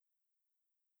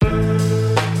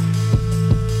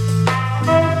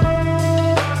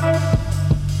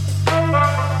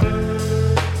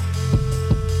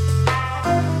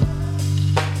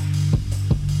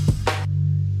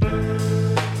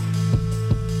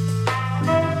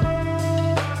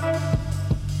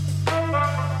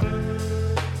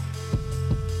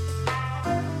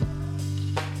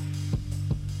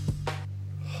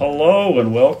Hello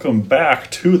and welcome back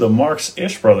to the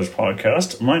Marx-ish Brothers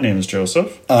podcast. My name is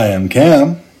Joseph. I am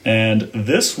Cam. And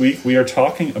this week we are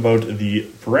talking about the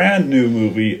brand new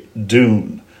movie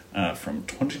Dune from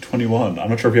 2021. I'm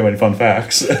not sure if you have any fun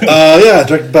facts. Yeah,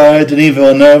 directed by Denis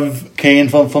Villeneuve, Canadian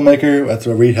filmmaker. That's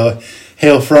where we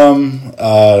hail from.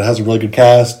 It has a really good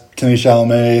cast. Timothée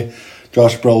Chalamet,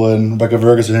 Josh Brolin, Rebecca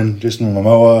Ferguson, Jason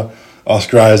Momoa,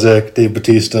 Oscar Isaac, Dave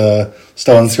Bautista,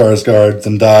 Stellan Skarsgård,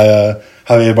 Zendaya,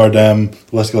 Javier Bardem,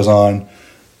 the list goes on.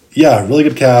 Yeah, really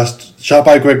good cast. Shot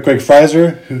by Greg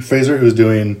Fraser, who's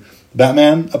doing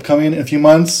Batman upcoming in a few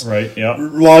months. Right, yeah. A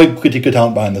lot of good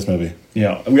talent behind this movie.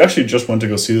 Yeah, we actually just went to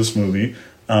go see this movie.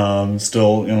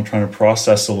 Still, trying to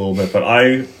process a little bit, but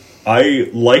I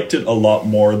liked it a lot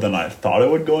more than I thought it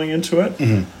would going into it.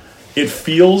 Mm-hmm. It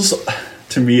feels,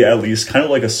 to me at least, kind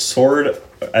of like a sword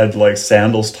and like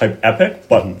sandals type epic,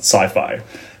 but sci-fi.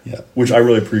 Yeah, which I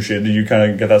really appreciate. Did you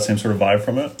kind of get that same sort of vibe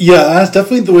from it? Yeah, that's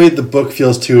definitely the way the book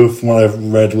feels too. From what I've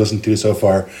read, listened to so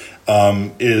far,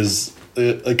 is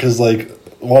because like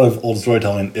a lot of old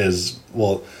storytelling is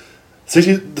the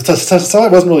sci-fi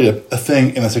wasn't really a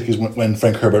thing in the 60s when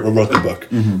Frank Herbert wrote the book.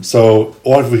 Mm-hmm. So a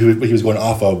lot of what he was going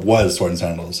off of was sword and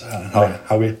sandals.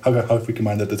 How we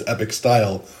combine this epic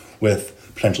style with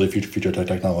potentially future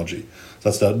technology. So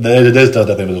it is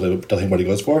definitely what he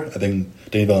goes for. I think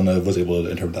Denis Villeneuve was able to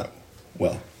interpret that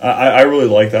well. I really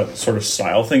like that sort of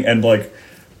style thing, and like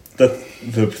the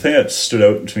thing that stood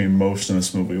out to me most in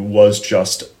this movie was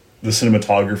just the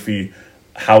cinematography,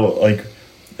 how like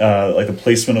the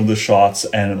placement of the shots,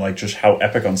 and like just how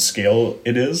epic on scale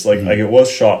it is. Like it was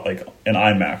shot like in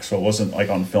IMAX, so it wasn't like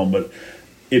on film, but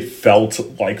it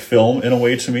felt like film in a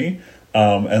way to me.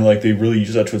 And like they really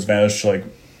used that to its advantage to like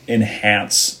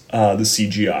enhance the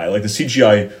CGI. Like the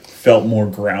CGI felt more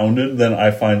grounded than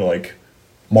I find like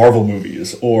Marvel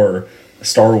movies or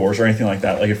Star Wars or anything like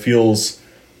that. Like it feels,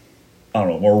 I don't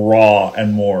know, more raw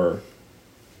and more,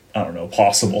 I don't know,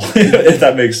 possible, if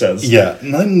that makes sense. Yeah,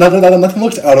 nothing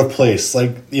looks out of place.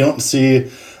 Like you don't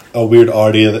see a weird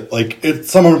oddity. Like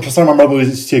it's some Marvel movies,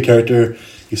 you see a character.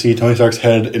 You see Tony Stark's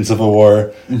head in Civil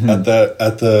War at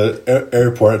the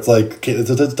airport. It's like it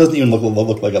doesn't even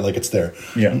look like it's there.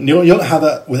 Yeah, you don't have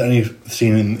that with any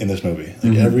scene in this movie.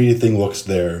 Like everything looks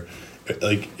there.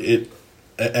 Like it,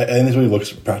 and this movie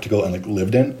looks practical and like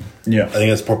lived in. Yeah, I think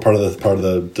that's part of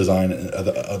the design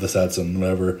of the sets and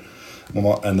whatever,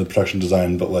 and the production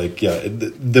design. But like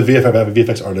the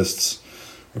VFX artists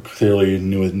were clearly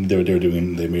knew what they were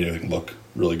doing. They made everything look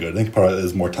really good. I think part of it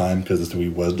is more time because this movie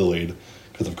was delayed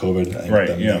because of COVID. I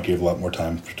think that gave a lot more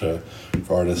time for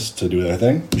artists to do their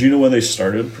thing. Do you know when they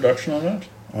started production on that?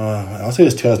 I'll say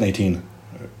it's 2018.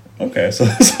 Okay, so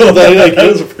that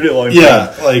is a pretty long time.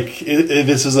 Yeah, like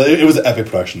it was an epic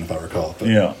production if I recall. But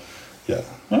yeah.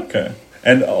 Okay,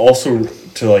 and also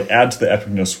to like add to the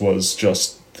epicness was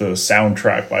just the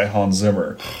soundtrack by Hans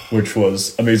Zimmer, which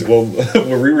was amazing. Well,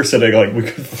 when we were sitting, like we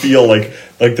could feel like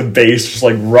the bass just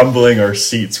like rumbling our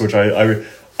seats, which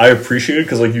I appreciated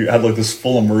because like you had like this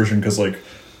full immersion because like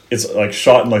it's like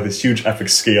shot in like this huge epic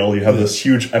scale. You have this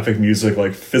huge epic music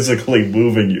like physically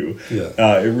moving you.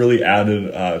 Yeah. It really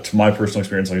added to my personal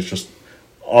experience. Like it's just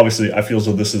obviously I feel as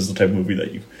though this is the type of movie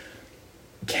that you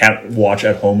can't watch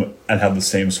at home and have the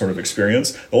same sort of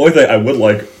experience. The only thing I would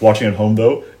like watching at home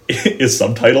though is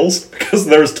subtitles, because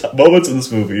there's moments in this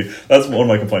movie, that's one of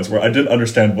my complaints, where I didn't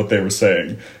understand what they were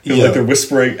saying. Because like they're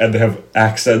whispering and they have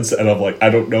accents and I'm like, I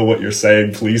don't know what you're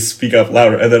saying, please speak up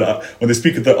louder. And then when they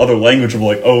speak the other language, I'm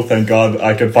like, oh, thank God,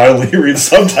 I can finally read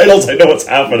subtitles, I know what's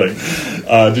happening.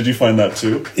 Did you find that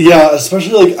too? Yeah,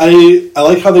 especially like I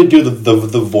like how they do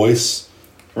the voice,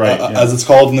 right? As it's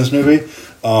called in this movie.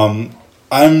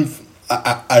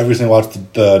 I recently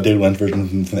watched the David Lynch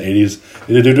version from the 80s.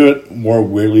 They do it more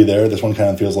weirdly there. This one kind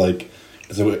of feels like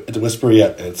it's a whisper,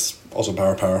 yet it's also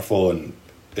powerful, and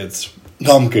it's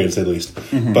complicated to say the least.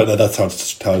 Mm-hmm. But that's how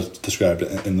it's described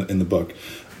in the book.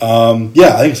 I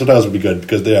think subtitles would be good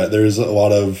because there's a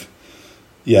lot of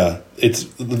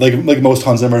it's like most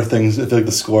Hans Zimmer things. I feel like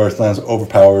the score sometimes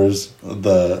overpowers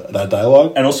that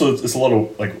dialogue, and also it's a lot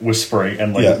of like whispering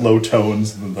and like low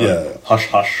tones, and hush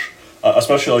hush.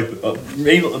 Especially like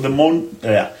the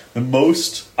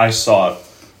most I saw it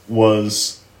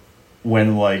was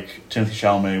when like Timothée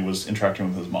Chalamet was interacting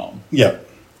with his mom. Yeah.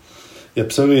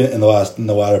 So in the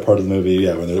latter part of the movie,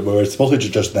 where it's mostly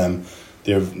just them,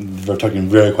 they're talking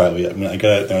very quietly. I mean, I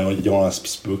get it. You don't want to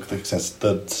spook the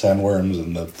sandworms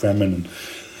and the Fremen, and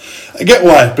I get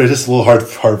why, but it's just a little hard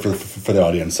for the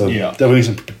audience. So definitely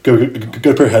some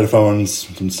good pair of headphones,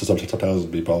 some subtitles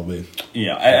would be probably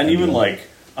and even like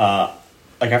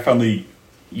I found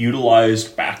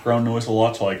utilized background noise a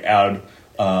lot to like add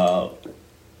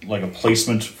like a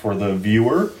placement for the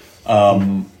viewer.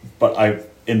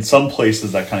 But in some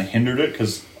places that kind of hindered it,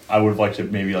 because I would have liked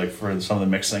it maybe like for some of the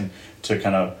mixing to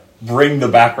kind of bring the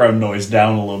background noise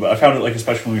down a little bit. I found it like,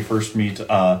 especially when we first meet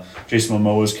Jason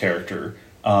Momoa's character,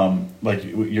 like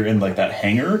you're in like that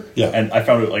hangar, and I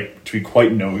found it like to be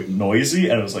quite noisy,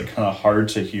 and it was like kind of hard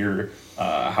to hear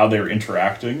how they were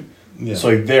interacting. Yeah. So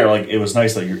like there, like it was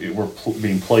nice that we're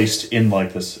being placed in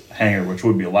like this hangar, which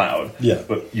would be loud. Yeah,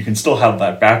 but you can still have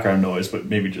that background noise, but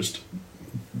maybe just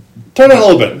turn it a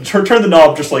little bit. Turn the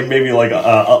knob just like maybe like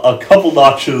a couple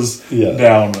notches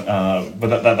down.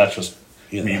 But that's just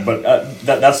me. But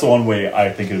that's the one way I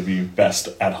think it would be best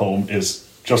at home is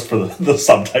just for the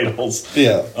subtitles.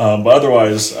 Yeah. But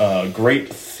otherwise,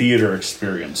 great theater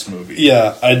experience movie.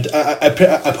 Yeah, I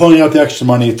pony out the extra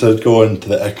money to go into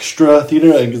the extra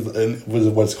theater. And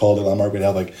what's called a landmark. We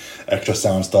have like extra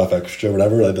sound stuff, extra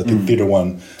whatever. Like the theater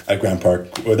one at Grand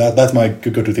Park. That's my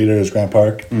go-to theater is Grand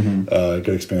Park. Good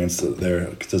experience there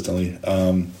consistently.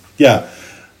 Having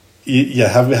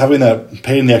that,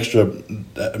 paying the extra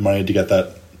money to get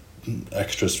that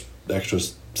extra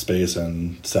space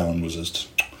and sound was just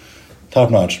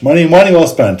top notch. Money well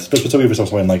spent, especially for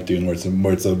something like Dune, where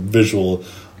it's a visual,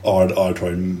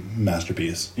 auditory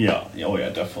masterpiece. Yeah. Oh yeah,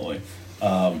 definitely.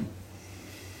 What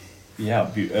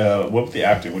about the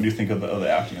acting? What do you think of the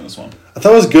acting in this one? I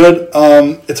thought it was good.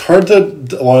 It's hard to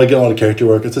get a lot of character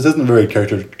work. This isn't a very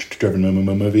character-driven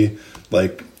movie.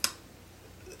 Like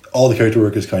all the character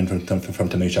work is coming from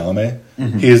Timothée Chalamet.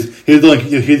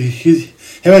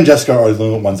 Him and Jessica are the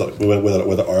only ones that,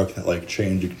 with an arc that like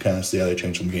change. You can kind of see how they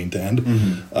change from beginning to end.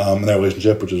 In their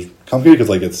relationship, which is complicated because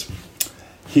like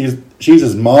she's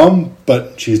his mom,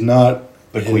 but she's not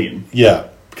the queen. Yeah,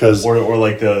 because or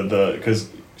like the because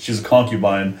she's a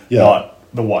concubine, not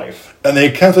the wife. And they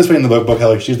kind of explain in the book how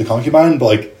like she's the concubine, but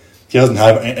like he doesn't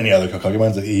have any other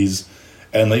concubines. Like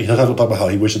and like, he'll have to talk about how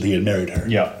he wishes that he had married her.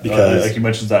 Yeah, because like he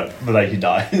mentions that the night he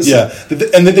dies. Yeah,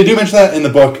 and they do mention that in the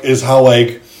book is how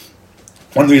like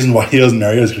one of the reasons why he doesn't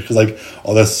marry her is because like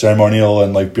all this ceremonial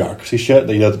and like bureaucracy shit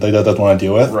that he doesn't want to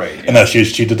deal with, right? Yeah. And that she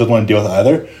doesn't want to deal with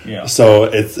either. Yeah.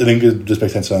 So I think it just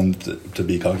makes sense for them to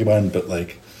be concubine, but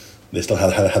like they still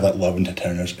have that love and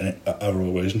tenderness in a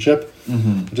relationship,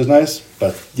 which is nice.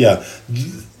 But yeah,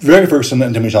 Rebecca Ferguson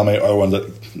and Timothée Chalamet are the ones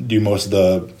that do most of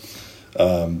the.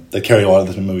 They carry a lot of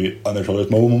this movie on their shoulders.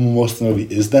 Most of the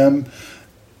movie is them.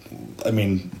 I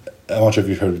mean, I'm not sure if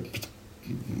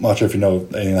you know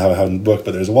anything about how in the book,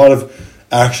 but there's a lot of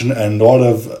action and a lot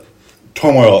of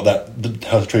turmoil that the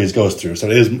House Atreides goes through. So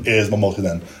it is mostly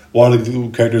them. A lot of the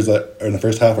characters that are in the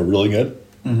first half are really good,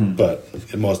 but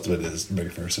most of it is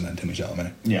Rebecca Ferguson and Timothée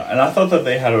Chalamet. Yeah, and I thought that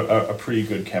they had a pretty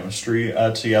good chemistry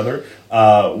together,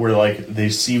 where like they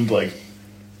seemed like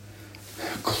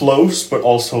close but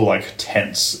also like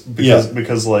tense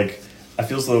because like I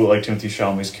feel as though like Timothée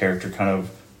Chalamet's character kind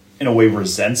of in a way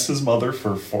resents his mother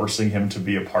for forcing him to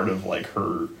be a part of like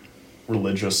her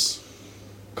religious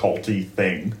culty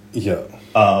thing. Yeah.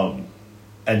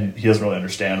 And he doesn't really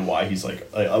understand why he's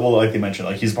like they mentioned,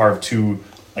 like he's part of two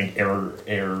like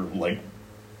air like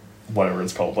whatever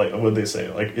it's called, like what would they say,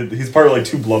 like he's part of like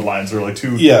two bloodlines or like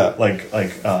two I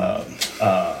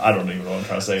don't even know what I'm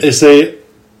trying to say. They say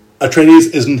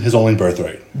Atreides isn't his only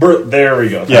birthright. There we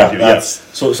go. Thank you. Yes.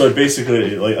 So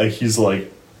basically, like he's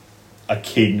like a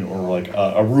king or like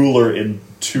a ruler in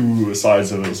two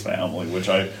sides of his family, which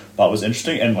I thought was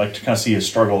interesting, and like to kind of see his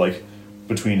struggle like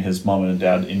between his mom and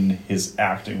dad in his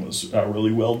acting was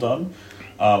really well done.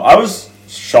 I was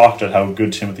shocked at how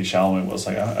good Timothée Chalamet was.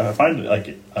 Like I find like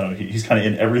I don't know, he's kind of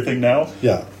in everything now.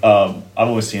 Yeah. I've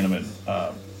only seen him in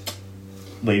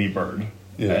Lady Bird,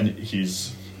 and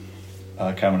he's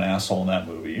kind of an asshole in that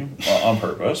movie on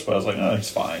purpose, but I was like, no,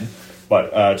 he's fine.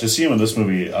 But to see him in this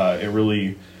movie, it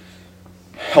really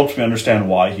helped me understand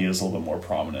why he is a little bit more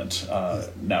prominent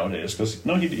nowadays. Because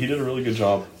he did a really good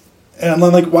job. And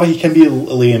then like why he can be a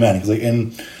leading man, because like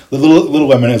in the Little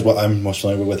Women is what I'm most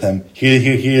familiar with him.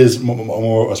 He is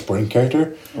more a supporting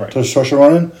character to Saoirse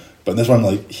Ronan, but in this one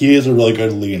like he is a really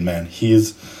good leading man. He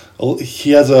has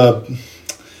a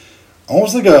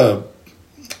almost like a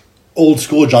old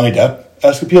school Johnny Depp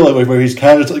appeal, like where he's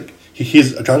kind of just like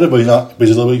he's attractive, but he's not. But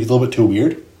he's a little bit too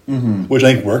weird, which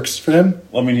I think works for him.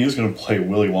 Well, I mean, he's going to play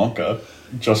Willy Wonka,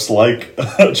 just like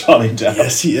Johnny Depp.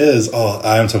 Yes, he is. Oh,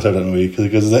 I'm so excited about that movie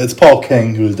because it's Paul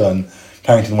King who's done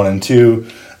Paddington 1 and 2.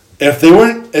 If he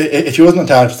wasn't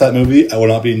attached to that movie, I would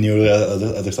not be nearly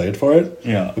as excited for it.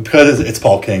 Yeah, but because it's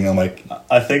Paul King, I'm like,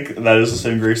 I think that is the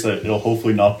same grace that it'll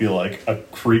hopefully not be like a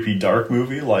creepy dark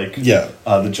movie like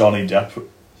the Johnny Depp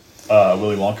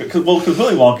Willy Wonka. Because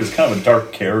Willy Wonka is kind of a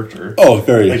dark character. Oh,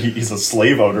 very. Like he's a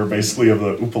slave owner, basically, of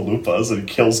the Oompa Loompas, and he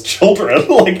kills children.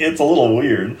 Like, it's a little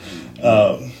weird.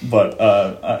 But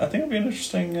I think it'd be an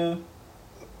interesting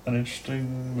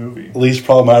movie. Least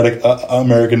problematic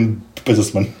American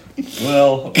businessman.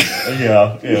 Well,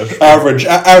 yeah.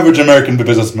 Average American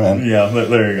businessman. Yeah,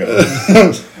 there you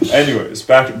go. Anyways,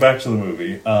 back to the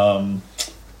movie.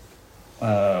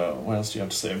 What else do you have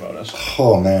to say about it?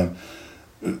 Oh man,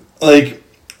 like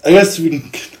I guess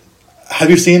have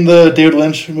you seen the David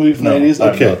Lynch movie from the 80s?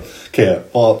 Okay.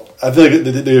 Well, I feel like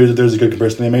there's a good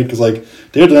comparison they made because like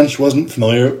David Lynch wasn't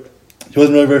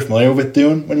really very familiar with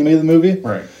Dune when he made the movie.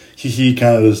 Right. He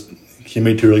kind of he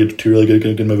made two really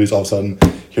good movies. All of a sudden,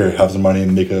 here, have some money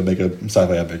and make a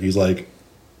sci-fi epic. He's like,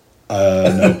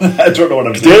 no. I don't know what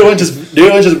I'm doing. David Lynch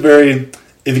is very.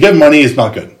 If you get money, it's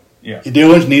not good. Yeah. David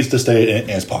Lynch needs to stay in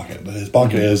his pocket. His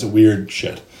pocket is weird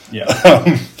shit. Yeah.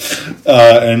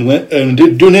 And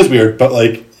Dune is weird, but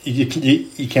like you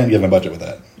can't give him a budget with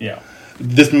that. Yeah.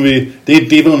 This movie, David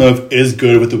Villeneuve is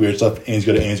good with the weird stuff, and he's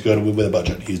good with a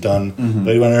budget. He's done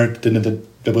Blade Runner,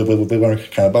 Blade Runner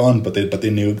kind of bombed, but they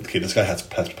knew, okay, this guy has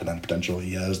potential.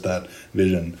 He has that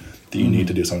vision that you need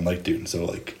to do something like Dune. So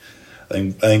like, I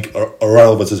think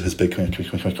Arrival was his big coming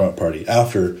party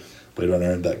after Blade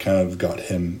Runner that kind of got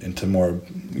him into more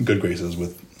good graces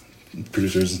with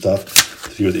producers and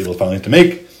stuff. He was able finally to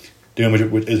make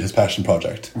Dune, which is his passion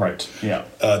project. Right. Yeah.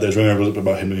 There's rumors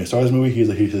about him doing a Star Wars movie.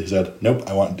 He said, "Nope,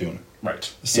 I want Dune."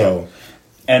 Right. So,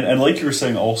 and like you were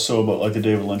saying also about like the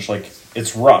David Lynch, like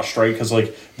it's rushed, right? Because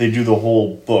like they do the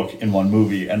whole book in one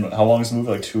movie, and how long is the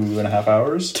movie? Like 2.5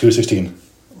 hours. 2:16.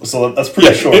 So that's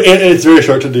pretty short. It's very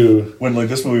short to do. When like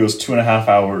this movie was 2.5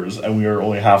 hours, and we were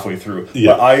only halfway through.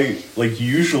 Yeah. But I like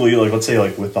usually like let's say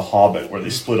like with The Hobbit, where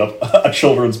they split up a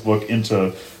children's book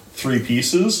into 3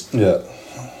 pieces. Yeah.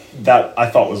 That I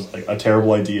thought was like a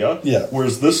terrible idea. Yeah.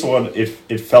 Whereas this one,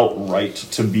 it felt right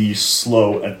to be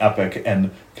slow and epic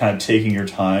and kind of taking your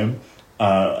time,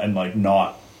 and like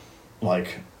not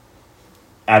like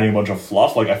adding a bunch of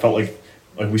fluff. Like I felt like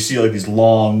we see like these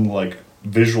long like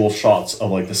visual shots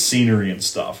of like the scenery and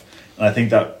stuff, and I think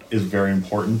that is very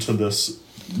important to this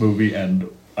movie, and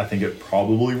I think it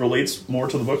probably relates more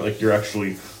to the book. Like you're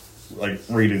actually like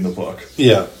reading the book.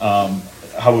 Yeah.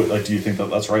 How like do you think that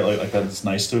that's right? Like that it's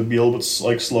nice to be a little bit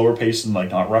like slower paced and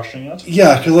like not rushing it.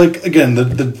 Yeah, because like again,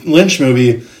 the Lynch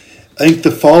movie, I think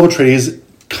the Fall of Atreides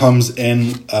comes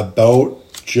in about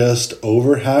just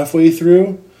over halfway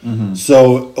through. Mm-hmm.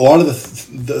 So a lot of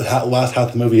the last half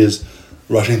of the movie is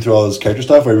rushing through all this character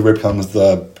stuff, where everybody becomes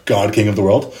the God King of the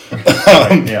world.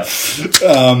 Right, yeah.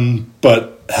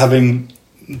 But having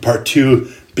part 2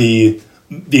 be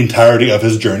the entirety of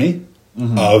his journey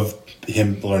of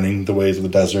him learning the ways of the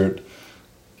desert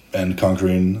and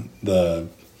conquering the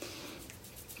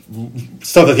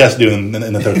stuff that he has to do in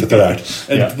the third act,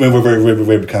 and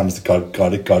where he becomes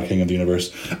the God King of the universe,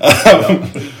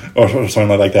 or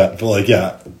something like that. But like,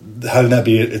 yeah, having that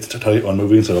be it's totally one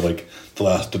movie instead of like the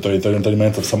last 30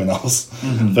 minutes of something else. I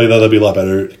think that'd be a lot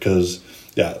better because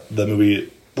the movie,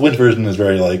 the Lynch version is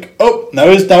very like, oh,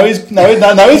 now he's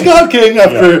God King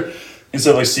after. Yeah.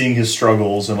 Instead of like seeing his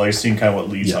struggles and like seeing kind of what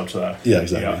leads up to that. Yeah,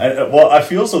 exactly. Yeah. And, well, I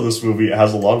feel as though this movie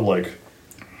has a lot of like,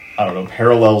 I don't know,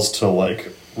 parallels to like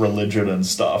religion and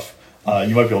stuff.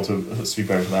 You might be able to speak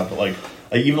better to that, but like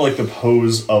even like the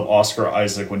pose of Oscar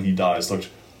Isaac when he dies looked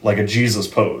like a Jesus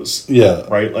pose. Yeah.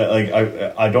 Right. Like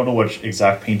I don't know which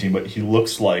exact painting, but he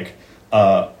looks like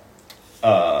I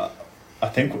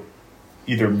think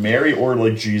either Mary or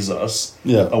like Jesus.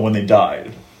 Yeah. When they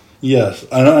died. Yes,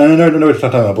 I know what you're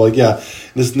talking about, but like, yeah,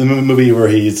 this is the movie where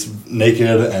he's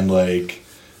naked and like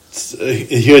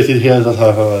he has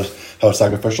a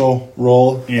sacrificial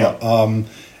role,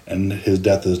 and his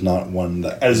death is not one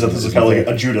that as if it's kind of like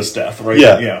a Judas death, right?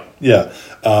 Yeah.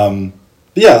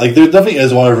 Like there definitely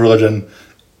is a lot of religion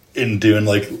in Dune.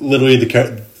 Like literally,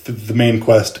 the main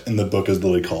quest in the book is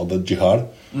literally called the Jihad,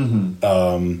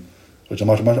 which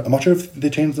I'm not sure if they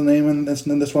changed the name in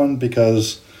this one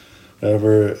because.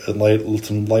 Whatever,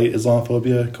 some light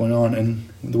Islamophobia going on in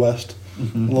the West a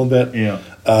little bit. Yeah.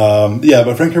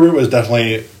 But Frank Herbert was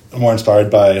definitely more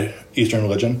inspired by Eastern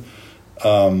religion.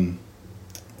 There's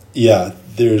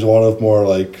a lot of more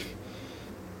like,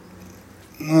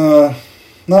 not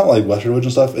like Western religion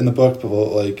stuff in the book, but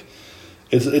like,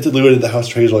 it's alluded that House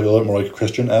Atreides like a little more like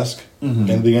Christian-esque in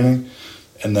the beginning,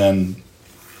 and then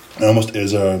it almost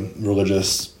is a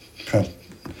religious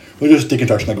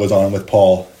deconstruction that goes on with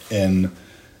Paul in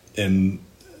the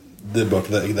book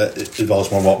that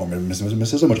involves more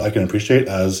mysticism, which I can appreciate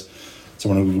as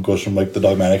someone who goes from like the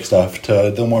dogmatic stuff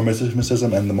to the more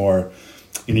mysticism and the more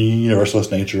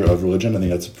universalist nature of religion. I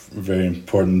think that's very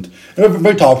important and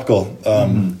very topical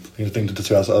thing to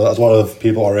discuss. As a lot of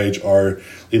people our age are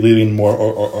leaving more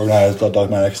organized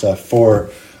dogmatic stuff for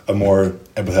a more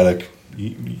empathetic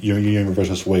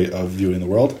universalist way of viewing the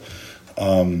world.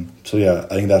 So yeah,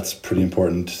 I think that's pretty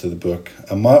important to the book.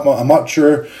 I'm not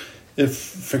sure if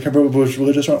Frank Herbert was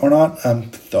religious or not. I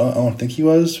don't think he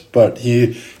was, but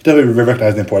he definitely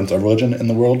recognized the importance of religion in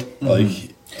the world.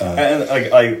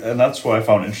 And that's what I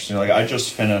found interesting. Like I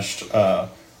just finished for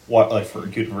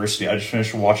university, I just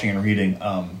finished watching and reading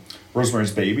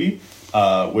Rosemary's Baby,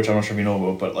 which I'm not sure if you know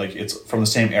about, but like it's from the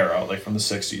same era, like from the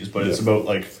 60s, but it's about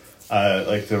like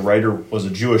the writer was a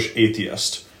Jewish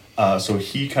atheist. So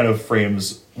he kind of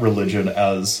frames religion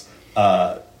as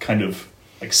kind of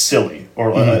like silly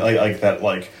or like that,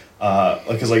 like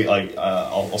because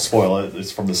I'll spoil it.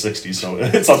 It's from the 60s, so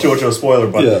it's not too much of a spoiler.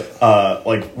 But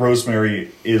like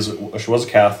Rosemary she was a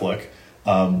Catholic,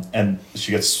 and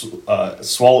she gets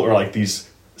swallowed, or like these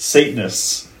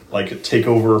Satanists like take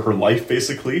over her life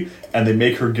basically, and they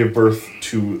make her give birth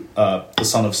to the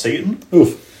son of Satan.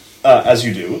 Oof. As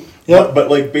you do. Yeah. But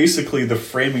like basically the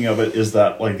framing of it is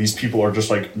that like these people are just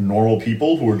like normal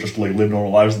people who are just like live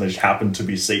normal lives, and they just happen to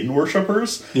be Satan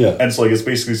worshippers. Yeah. And so like it's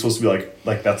basically supposed to be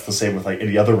like that's the same with like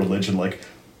any other religion, like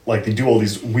they do all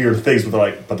these weird things,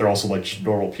 but they're also like just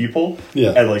normal people.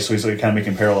 Yeah. And like so he's like kind of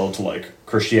making parallel to like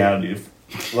Christianity,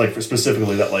 like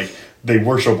specifically that like they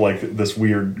worship like this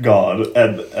weird god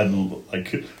and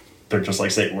like they're just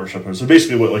like Satan worshippers. So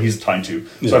basically what he's tied to.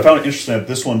 Yeah. So I found it interesting that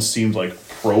this one seemed like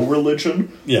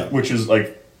pro-religion. Yeah. Which is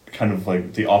like kind of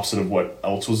like the opposite of what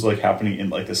else was like happening in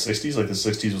like the 60s. Like the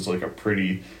 60s was like a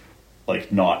pretty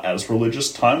like not as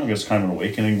religious time. I guess kind of an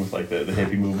awakening with like the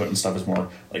hippie movement and stuff is more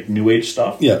like new age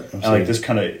stuff. Yeah. Absolutely. And like this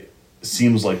kind of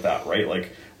seems like that, right?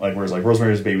 Like whereas like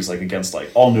Rosemary's Baby is like against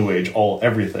like all new age, all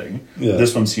everything. Yeah.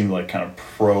 This one seemed like kind of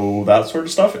pro that sort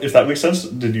of stuff. If that makes sense.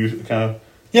 Did you kind of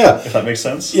if that makes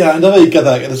sense? Yeah, I definitely get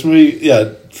that. This movie,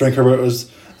 Frank Herbert was.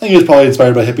 I think he was probably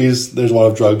inspired by hippies. There's a lot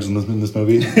of drugs in this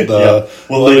movie. Well,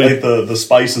 like the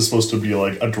spice is supposed to be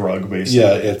like a drug, basically.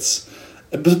 Yeah, it's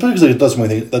because it does so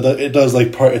many things. It does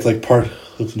like part. It's like part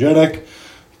hallucinogenic,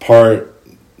 part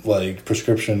like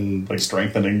prescription, like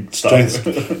strengthening stuff.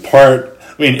 Part.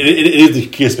 I mean, it is the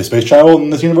key to space travel in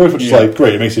this universe, which is like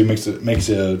great. It makes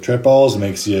you trip balls. It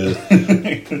makes you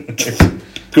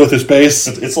go through space.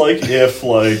 It's like if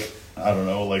like I don't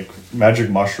know, like magic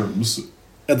mushrooms.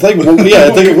 It's like it's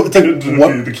like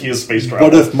what the key is space travel.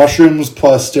 What if mushrooms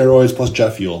plus steroids plus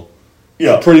jet fuel?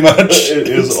 Yeah, pretty much. It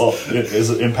is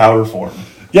in powder form.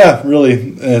 Yeah, really,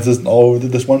 and it's just all over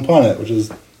this one planet, which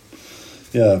is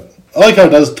I like how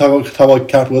it does talk about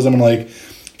capitalism and like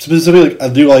specifically. Like, I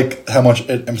do like how much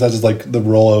it emphasizes like the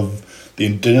role of the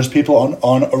indigenous people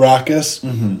on Arrakis.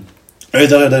 Mm-hmm. I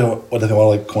think a lot of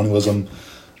like colonialism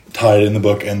tied in the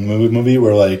book and the movie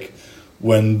where like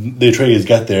when the Atreides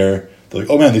get there. They're like,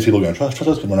 oh man, these people are going to trust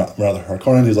us because we're not the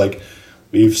hardcore. He's like,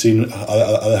 we've seen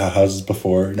other houses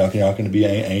before. You're not going to be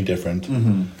any different.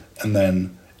 Mm-hmm. And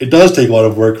then it does take a lot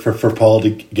of work for Paul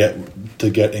to get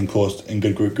in close in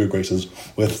good graces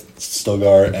with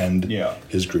Stilgar and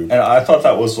his group. And I thought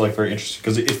that was like very interesting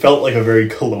because it felt like a very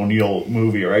colonial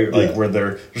movie, right? Like where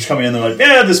they're just coming in, they're like,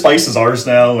 yeah, this spice is ours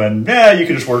now, and you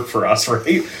can just work for us,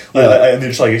 right? And they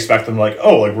just like expect them like,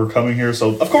 oh, like we're coming here,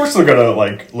 so of course they're gonna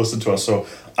like listen to us. So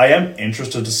I am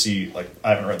interested to see, like,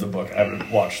 I haven't read the book, I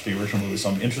haven't watched the original movie, so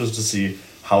I'm interested to see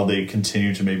how they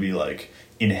continue to maybe, like,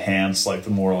 enhance, like,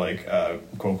 the more, like,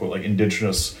 quote-unquote, like,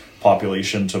 indigenous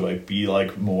population to, like, be,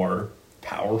 like, more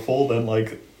powerful than,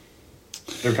 like,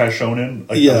 they're kind of shown in,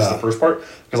 like, that was the first part.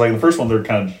 Because, like, in the first one, they're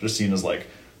kind of just seen as, like,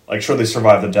 sure, they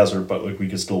survived the desert, but, like, we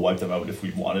could still wipe them out if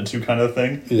we wanted to kind of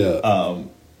thing. Yeah.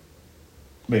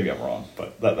 Maybe I'm wrong,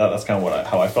 but that's kind of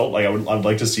how I felt. Like I'd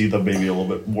like to see them maybe a little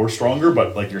bit more stronger,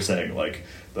 but like you're saying, like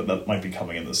that might be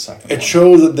coming in the second. It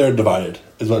shows that they're divided.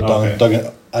 Is what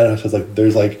Duggan I don't know. Says like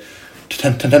there's like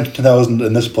 10,000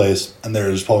 in this place, and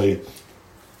there's probably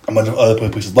a bunch of other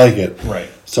places like it. Right.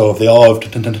 So if they all have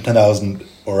 10,000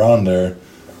 around there,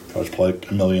 there's probably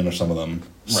 1 million or some of them.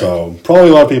 Right. So probably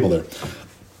a lot of people there.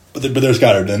 But they're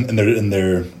scattered in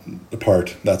their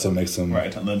part. That's what makes them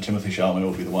right. And then Timothy Chalamet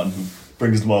will be the one who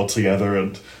brings them all together,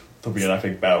 and there'll be an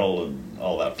epic battle and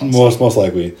all that. Most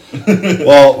likely.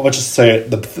 Well, let's just say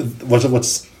it.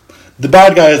 What's the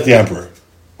bad guy is the Emperor.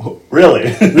 Really?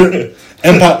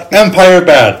 Empire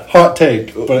bad. Hot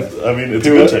take, but I mean it's a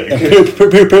good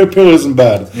take. Pure isn't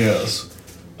bad. Yes.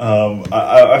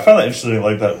 I found that interesting,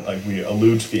 like that. Like we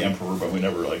allude to the Emperor, but we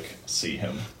never like see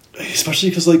him. Especially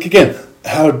because, like, again,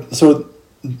 how so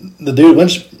the David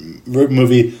Lynch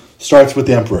movie starts with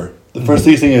the Emperor. The first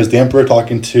thing is the Emperor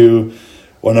talking to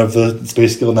one of the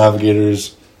Space Guild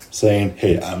navigators, saying,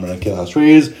 "Hey, I'm going to kill House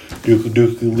Reyes.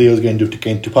 Duke Leo's going to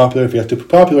get too popular. If he gets too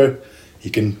popular, he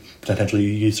can potentially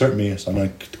usurp me. So I'm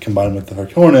going to combine him with the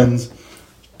Harkonnens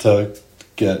to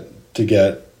get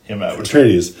him out.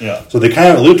 Atreides." Yeah. So they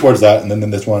kind of allude towards that, and then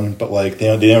this one, but like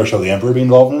they never show the Emperor being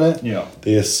involved in it. Yeah.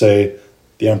 They just say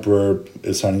the Emperor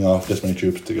is signing off this many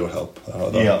troops to go help.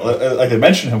 Like they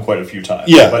mentioned him quite a few times.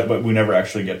 Yeah. But we never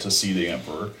actually get to see the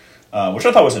Emperor, which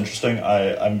I thought was interesting.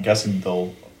 I'm guessing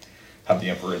they'll have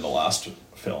the Emperor in the last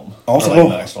film. Also, or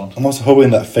the next one. I'm also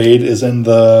hoping that Fade is in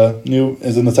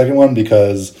the second one,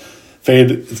 because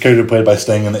Fade is character played by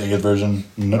Sting in the 8th version,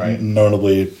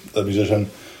 notably a musician.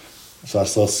 So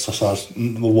that's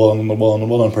the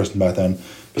well-known person back then.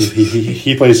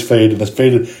 He plays Fade, and this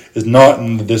Fade is not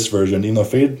in this version, even though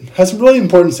Fade has some really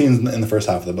important scenes in the first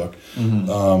half of the book.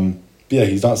 Mm-hmm.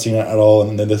 He's not seen it at all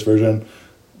in this version.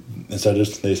 Instead, they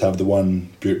just have the one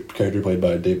character played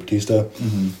by Dave Bautista,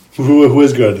 who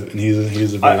is good, and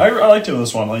he's a very... I liked him in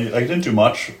this one. Like, I didn't do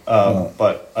much,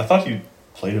 but I thought he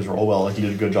played his role well. Like, he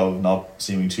did a good job of not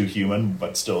seeming too human,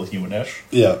 but still humanish.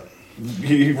 Yeah.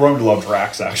 He reminded me a lot of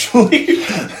Drax, actually.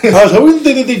 I was hoping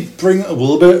they'd bring a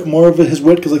little bit more of his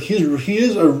wit, because like Dave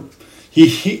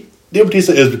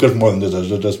Bautista is good for more than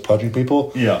just punching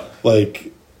people. Yeah.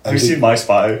 Like, have you seen My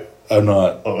Spy? I'm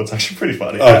not. Oh, it's actually pretty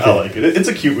funny. Okay. I like it. It's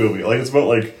a cute movie. Like, it's about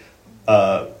like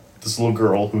this little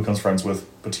girl who becomes friends with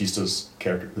Bautista's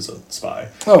character, who's a spy.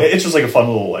 Oh. It's just like a fun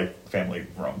little like family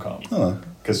rom-com. Oh.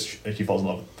 Because he falls in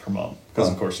love with her mom. Because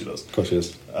of course he does. Of course he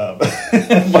is. But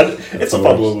it's a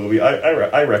fun little movie.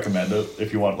 I recommend it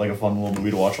if you want like a fun little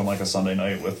movie to watch on like a Sunday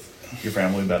night with your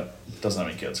family that doesn't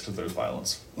have any kids, because there's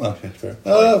violence. Okay, fair.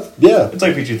 Yeah. It's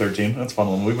like PG-13. It's a fun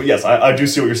little movie. But yes, I do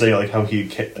see what you're saying, like how he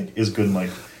is good in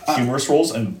like humorous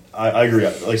roles, and I agree.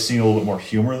 Like seeing a little bit more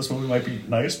humor in this movie might be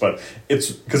nice, but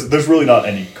it's because there's really not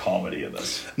any comedy in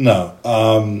this. No.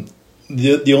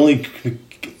 The only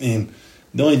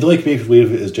comedic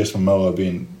relief is Jason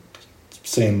Momoa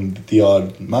saying the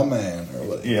odd "my man" or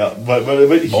what. Yeah, but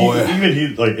he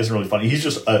like isn't really funny. He's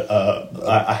just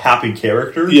a happy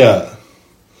character. Yeah.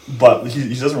 But he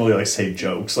doesn't really like say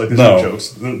jokes. Like there's no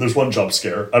jokes. There's one jump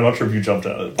scare. I'm not sure if you jumped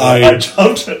at it. But I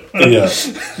jumped it. Yeah.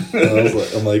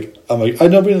 I'm like I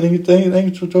don't really think I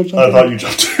thought you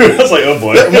jumped too. I was like, oh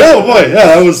boy. Oh boy.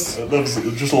 Yeah, that was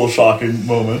just a little shocking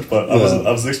moment. But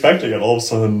I was expecting it. All of a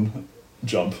sudden,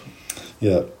 jump.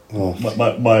 Yeah. Oh.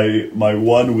 My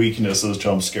one weakness is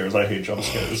jump scares. I hate jump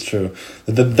scares. It's true.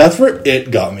 That's where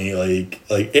it got me. Like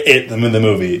it. The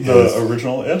movie. The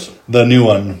original It. The new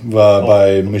one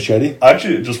by Machete. I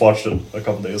actually just watched it a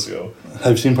couple days ago.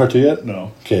 Have you seen part 2 yet?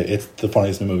 No. Okay, it's the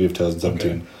funniest new movie of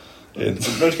 2017. Okay. It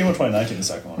came out 2019. The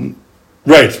second one.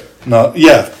 Right. No.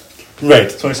 Yeah. Right.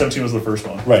 2017 was the first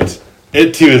one. Right.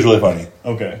 It too is really funny.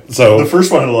 Okay. So the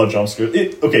first one had a lot of jump scares.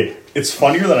 It's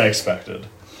funnier than I expected.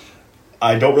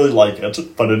 I don't really like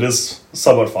it, but it is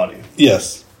somewhat funny.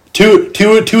 Yes. Two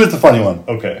is the funny one.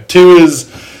 Okay. 2 is...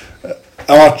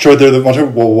 I'm not sure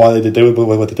why they did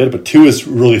what they did, but 2 is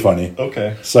really funny.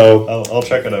 Okay. So... I'll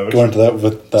check it out. Go into that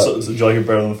with that. So did you like it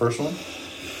better than the first one?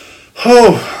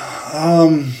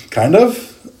 Kind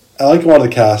of. I like a lot of the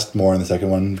cast more in the second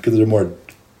one, because they're more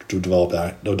developed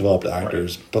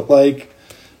actors. Right. But, like,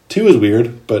 2 is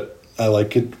weird, but I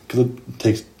like it because it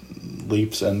takes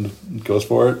leaps and goes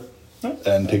for it.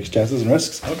 And takes chances and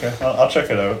risks. Okay, I'll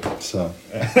check it out. So,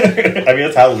 I mean,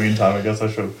 it's Halloween time. I guess I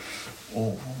should.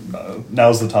 Well,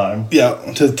 now's the time. Yeah,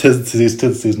 tis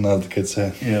the season, as the kids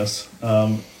say. Yes.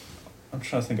 I'm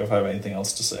trying to think if I have anything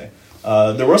else to say.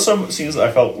 There were some scenes that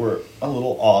I felt were a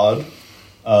little odd,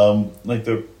 like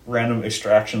the random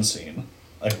extraction scene.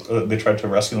 Like they tried to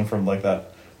rescue them from like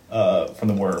that, from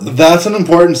the worm. That's an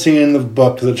important scene in the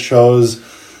book because it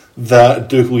shows that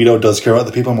Duke Leto does care about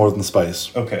the people more than the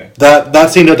spice. Okay.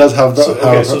 That scene does have...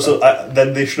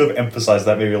 then they should have emphasized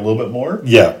that maybe a little bit more.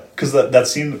 Yeah. Because that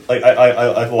scene, like,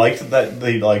 I liked that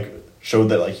they, like, showed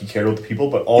that, like, he cared about the people,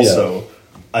 but also,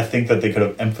 I think that they could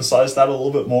have emphasized that a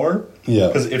little bit more. Yeah.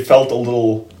 Because it felt a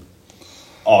little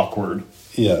awkward.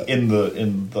 Yeah. In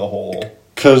the whole...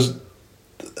 Because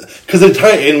they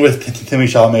tie it in with Timmy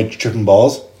Chalamet tripping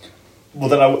balls. Well,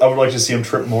 then I would like to see him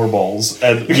trip more balls,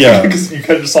 and yeah, because you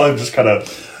kind of just saw him just kind of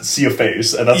see a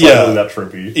face, and that's not really that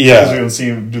trippy. Yeah, because we don't see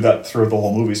him do that throughout the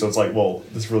whole movie, so it's like, well,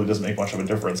 this really doesn't make much of a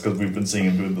difference because we've been seeing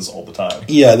him doing this all the time.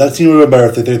 Yeah, that scene would have been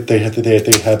better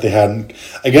if they hadn't.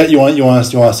 I get you want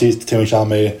to see Timmy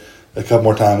Chalamet a couple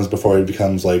more times before he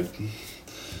becomes like,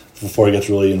 before he gets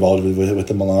really involved with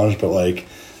the melange, but like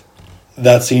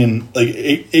that scene, like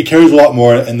it carries a lot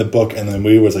more in the book and the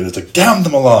movie. Was like it's like damn the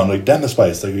melange, like damn the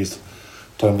spice. Like he's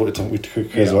talking about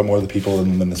it cares a lot more of the people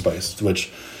than the spice.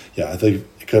 Which, yeah, I think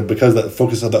because the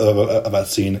focus of that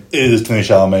scene is Timothée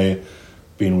Chalamet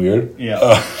being weird.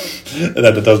 Yeah,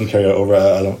 that doesn't carry over.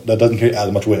 That doesn't carry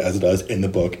as much weight as it does in the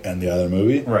book and the other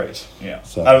movie. Right. Yeah.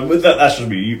 So that's just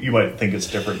me. You might think it's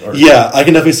different. Or yeah, I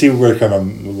can definitely see where you're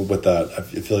coming from with that. I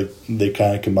feel like they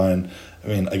kind of combine. I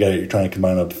mean, I get it. You're trying to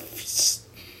combine a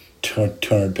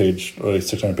 200-page or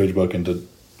 600-page book into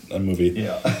a movie.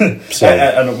 Yeah. So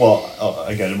and well,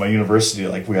 again, in my university,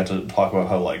 like we had to talk about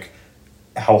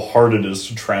how hard it is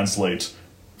to translate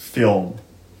film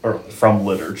or from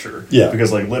literature. Yeah.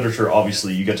 Because like literature,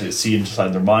 obviously, you get to see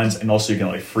inside their minds, and also you can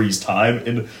like freeze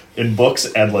time in books,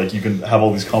 and like you can have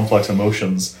all these complex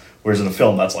emotions. Whereas in a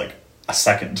film, that's like a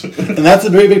second. and that's a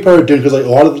very big part of Dune because like a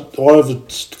lot of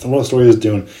the story is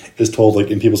Dune is told like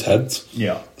in people's heads.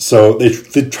 Yeah. So they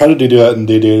try to do that in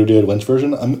David Lynch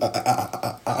version.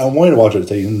 I wanted to watch it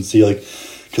so you can see like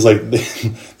because like they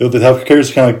have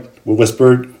characters kind of like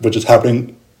whisper which is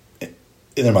happening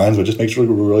in their minds, but just makes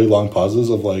really long pauses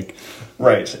of like.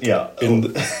 Right. Yeah.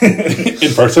 In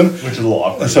person, which is a little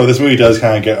awkward. So this movie does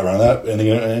kind of get around that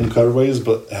in clever ways,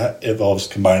 but it involves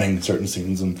combining certain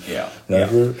scenes and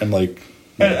whatever, and like.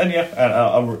 And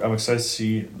I'm excited to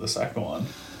see the second one.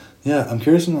 Yeah, I'm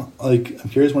curious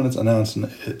when it's announced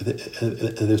and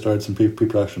if they started some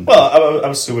pre-production. Well,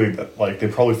 I'm assuming that like they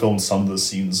probably filmed some of the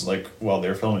scenes like while they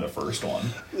were filming the first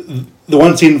one. The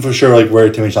one scene for sure, like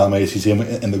where Timothée Chalamet, you see him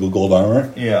in the gold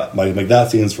armor. Yeah, like that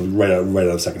scene's from right out of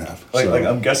the second half. Like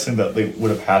I'm guessing that they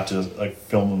would have had to like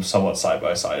film them somewhat side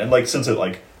by side, and like since it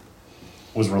like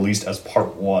was released as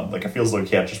part one, like it feels like you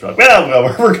can't just be like,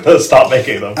 well, we're gonna stop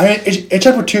making them. I mean,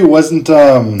 chapter 2 wasn't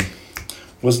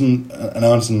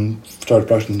announced and started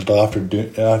production until after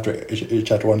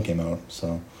chapter 1 came out.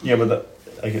 So yeah, but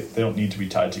they don't need to be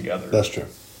tied together. That's true.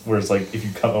 Whereas like if you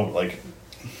come out like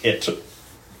it,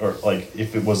 or like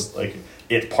if it was like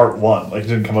it part 1, like it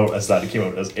didn't come out as that, it came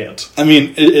out as it. I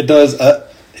mean, it does.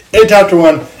 In chapter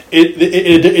 1,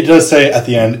 it does say at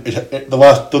the end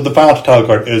the final title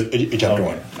card is chapter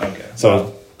 1. Okay.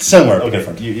 So similar, okay.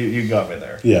 Different. You got me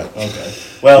there. Yeah. Okay.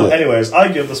 Well, anyways,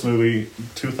 I give this movie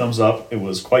 2 thumbs up. It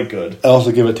was quite good. I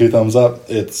also give it 2 thumbs up.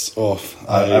 It's off.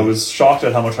 I was shocked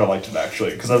at how much I liked it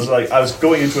actually, because I was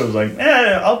going into it, I was like,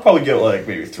 I'll probably give it like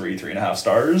maybe 3.5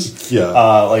 stars. Yeah.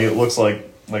 Like it looks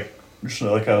like just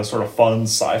like a sort of fun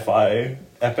sci-fi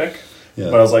epic.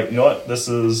 Yeah. But I was like, you know what, this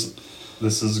is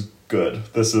good.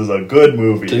 This is a good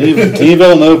movie. Denis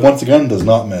Villeneuve once again does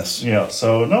not miss. Yeah.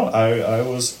 So no, I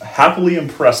was happily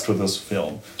impressed with this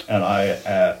film, and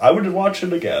I would watch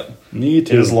it again. Me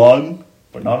too. It is long,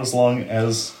 but not as long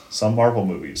as some Marvel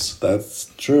movies.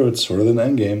 That's true. It's sort of an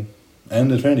Endgame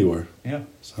and Infinity War. Yeah.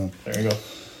 So there you go.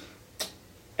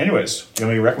 Anyways, do you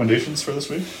have any recommendations for this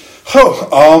week? The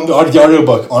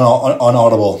audiobook on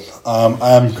Audible.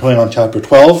 I'm currently on chapter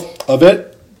 12 of it.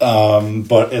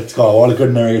 But it's got a lot of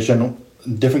good narration,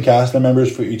 different cast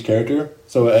members for each character,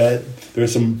 so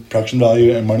there's some production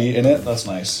value and money in it. That's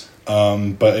nice.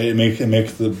 But it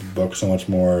makes the book so much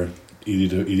more easy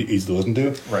to listen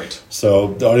to. Right.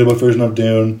 So the audiobook version of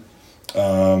Dune,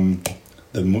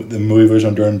 the movie version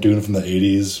of Dune from the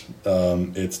 80s,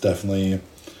 it's definitely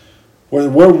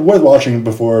worth watching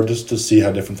before just to see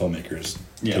how different filmmakers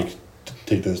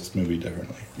take this movie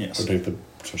differently. Yes. Or take the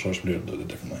social media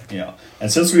differently. Yeah.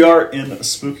 And since we are in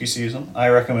spooky season, I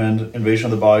recommend Invasion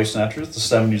of the Body Snatchers, the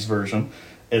 70s version.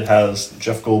 It has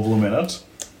Jeff Goldblum in it.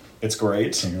 It's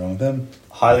great. Nothing wrong with them.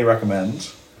 Highly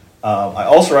recommend. I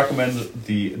also recommend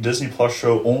the Disney Plus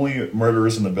show Only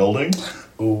Murderers in the Building.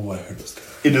 Oh, I heard this guy.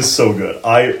 It is so good.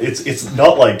 It's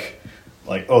not like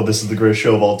oh, this is the greatest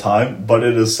show of all time, but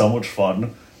it is so much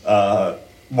fun.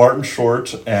 Martin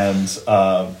Short and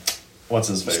what's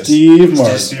his face?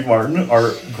 Steve Martin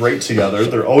are great together.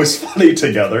 They're always funny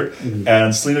together. Mm-hmm.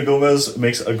 And Selena Gomez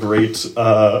makes a great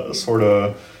sort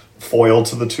of foil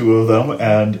to the two of them,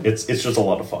 and it's just a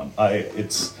lot of fun.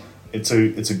 It's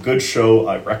a good show.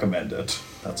 I recommend it.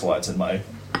 That's why it's in my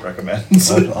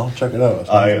recommends. I'll check it out.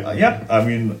 I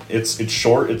mean, it's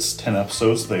short. It's 10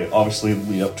 episodes. They obviously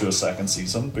lead up to a second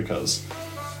season because,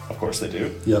 of course, they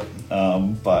do. Yep.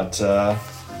 But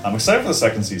I'm excited for the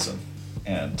second season,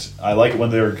 and I like it when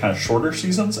they're kind of shorter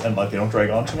seasons and like they don't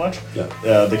drag on too much.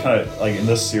 Yeah. They kind of like in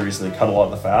this series they cut a lot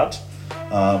of the fat.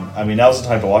 I mean, now's the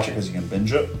time to watch it because you can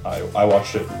binge it. I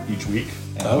watched it each week.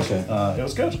 And, it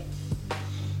was good.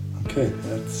 Okay,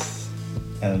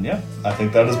 And yeah, I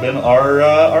think that has been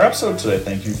our episode today.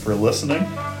 Thank you for listening.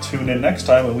 Tune in next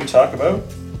time when we talk about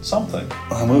something.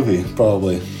 A movie,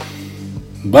 probably.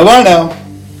 Bye bye now.